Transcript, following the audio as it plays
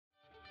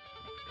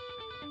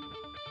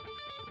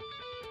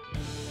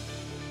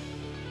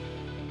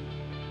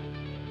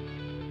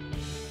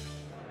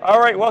All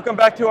right, welcome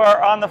back to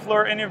our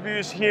on-the-floor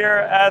interviews here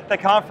at the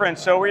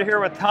conference. So we're here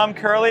with Tom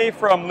Curley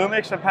from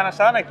Lumix and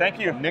Panasonic.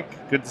 Thank you. Nick,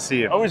 good to see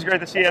you. Always great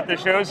to see you at the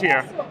shows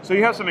here. So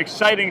you have some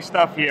exciting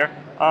stuff here.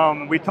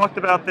 We talked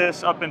about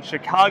this up in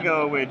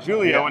Chicago with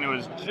Julio when it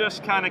was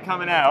just kind of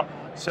coming out.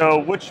 So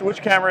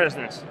which camera is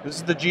this? This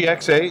is the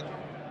GX8.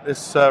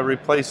 This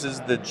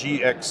replaces the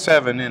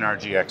GX7 in our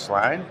GX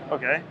line.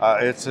 Okay.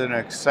 It's an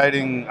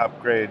exciting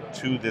upgrade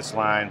to this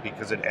line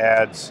because it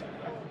adds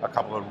a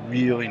couple of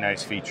really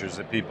nice features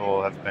that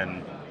people have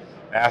been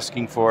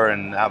asking for,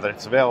 and now that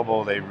it's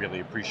available, they really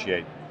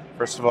appreciate.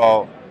 First of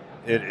all,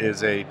 it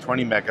is a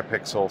 20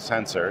 megapixel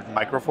sensor,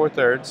 micro four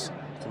thirds,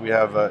 so we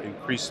have an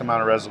increased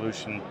amount of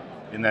resolution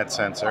in that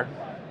sensor.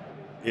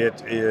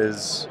 It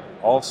is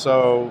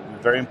also,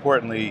 very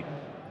importantly,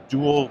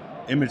 dual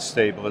image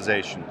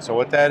stabilization. So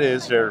what that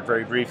is,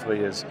 very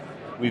briefly, is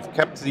we've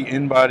kept the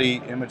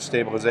in-body image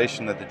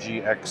stabilization that the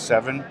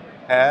GX7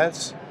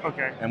 has,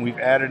 and we've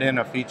added in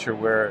a feature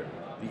where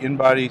the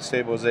in-body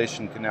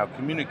stabilization can now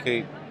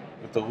communicate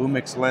with the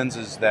Lumix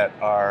lenses that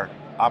are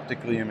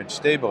optically image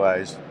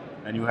stabilized,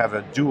 and you have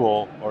a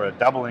dual or a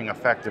doubling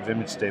effect of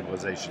image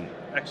stabilization.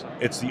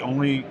 Excellent. It's the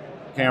only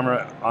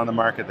camera on the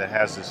market that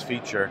has this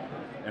feature,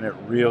 and it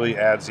really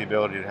adds the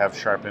ability to have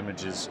sharp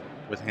images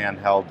with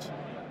handheld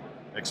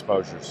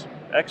exposures.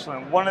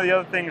 Excellent. One of the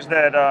other things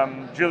that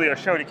Julio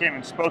showed, he came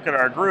and spoke at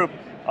our group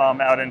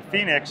out in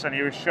Phoenix, and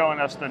he was showing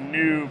us the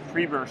new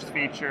pre-burst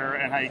feature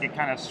and how you can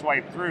kind of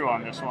swipe through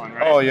on this one,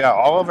 right? Oh yeah,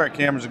 all of our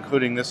cameras,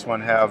 including this one,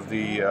 have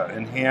the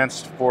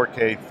enhanced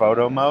 4K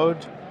photo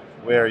mode,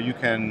 where you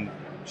can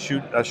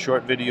shoot a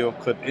short video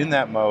clip in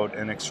that mode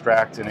and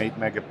extract an 8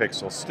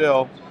 megapixel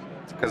still,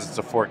 because it's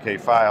a 4K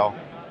file,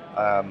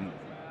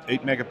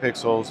 8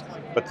 megapixels,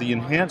 but the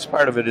enhanced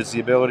part of it is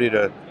the ability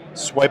to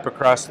swipe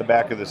across the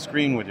back of the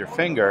screen with your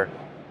finger,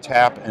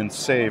 tap and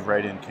save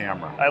right in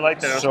camera. I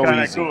liked it. It was so kind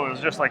of easy. cool. It was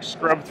just like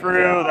scrub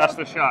through, that's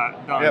the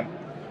shot, done. Yep.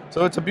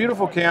 So it's a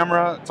beautiful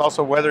camera. It's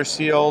also weather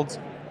sealed,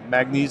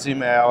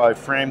 magnesium alloy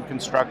frame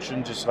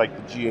construction, just like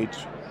the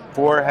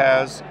GH4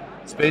 has.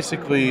 It's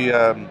basically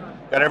got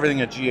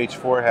everything a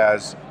GH4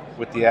 has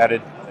with the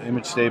added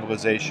image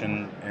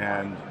stabilization,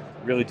 and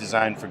really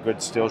designed for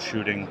good still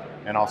shooting,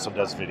 and also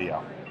does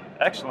video.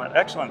 Excellent,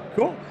 excellent,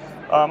 cool.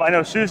 I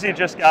know Susie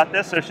just got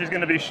this, so she's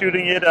going to be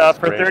shooting it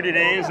for 30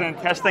 days and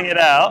testing it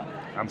out.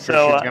 I'm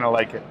sure she's going to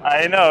like it.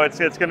 I know, it's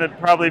going to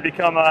probably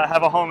become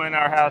have a home in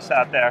our house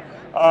out there.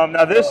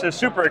 Now this is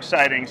super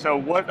exciting. So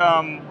what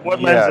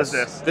lens is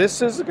this?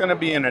 This is going to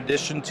be in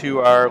addition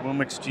to our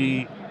Lumix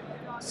G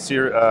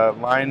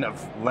line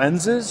of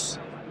lenses.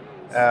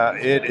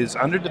 It is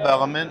under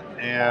development,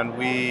 and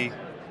we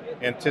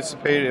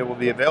anticipate it will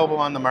be available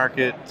on the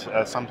market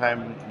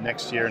sometime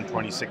next year in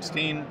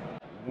 2016.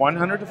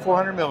 100 to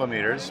 400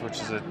 millimeters, which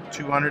is a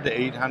 200 to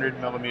 800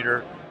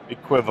 millimeter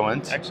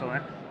equivalent.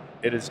 Excellent.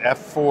 It is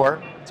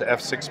f4 to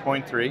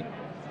f6.3.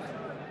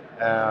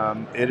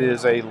 It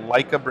is a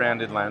Leica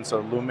branded lens,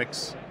 so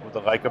Lumix with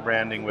the Leica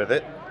branding with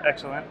it.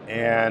 Excellent.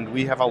 And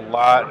we have a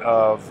lot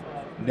of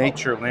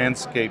nature,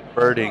 landscape,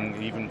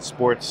 birding, even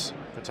sports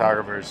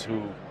photographers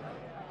who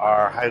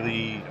are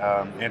highly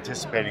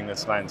anticipating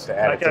this lens to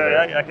add it to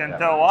their, I can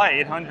tell why.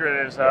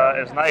 800 is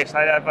nice.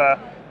 I have a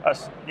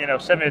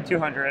 70 to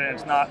 200, and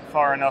it's not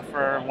far enough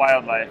for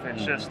wildlife.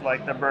 It's just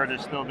like the bird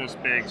is still this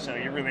big, so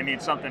you really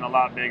need something a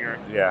lot bigger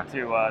to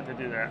do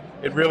that.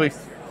 It really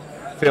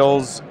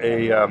fills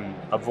a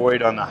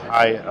void on the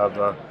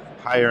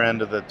higher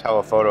end of the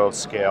telephoto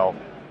scale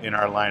in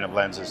our line of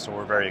lenses, so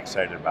we're very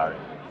excited about it.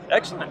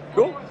 Excellent,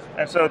 cool.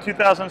 And so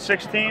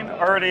 2016,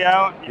 already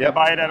out. You can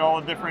buy it at all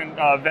the different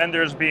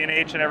vendors,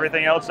 B&H and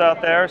everything else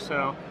out there.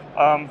 So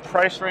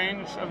price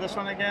range of this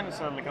one again, it's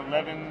like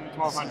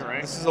 $1,1200,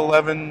 right? This is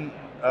 $1199.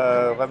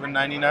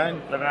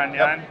 $1199.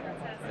 Yep.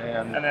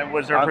 And then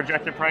was there a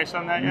projected price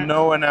on that yet?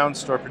 No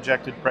announced or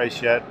projected price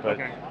yet, but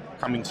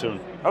coming soon.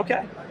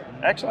 Okay,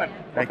 excellent.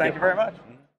 Well, thank you very much.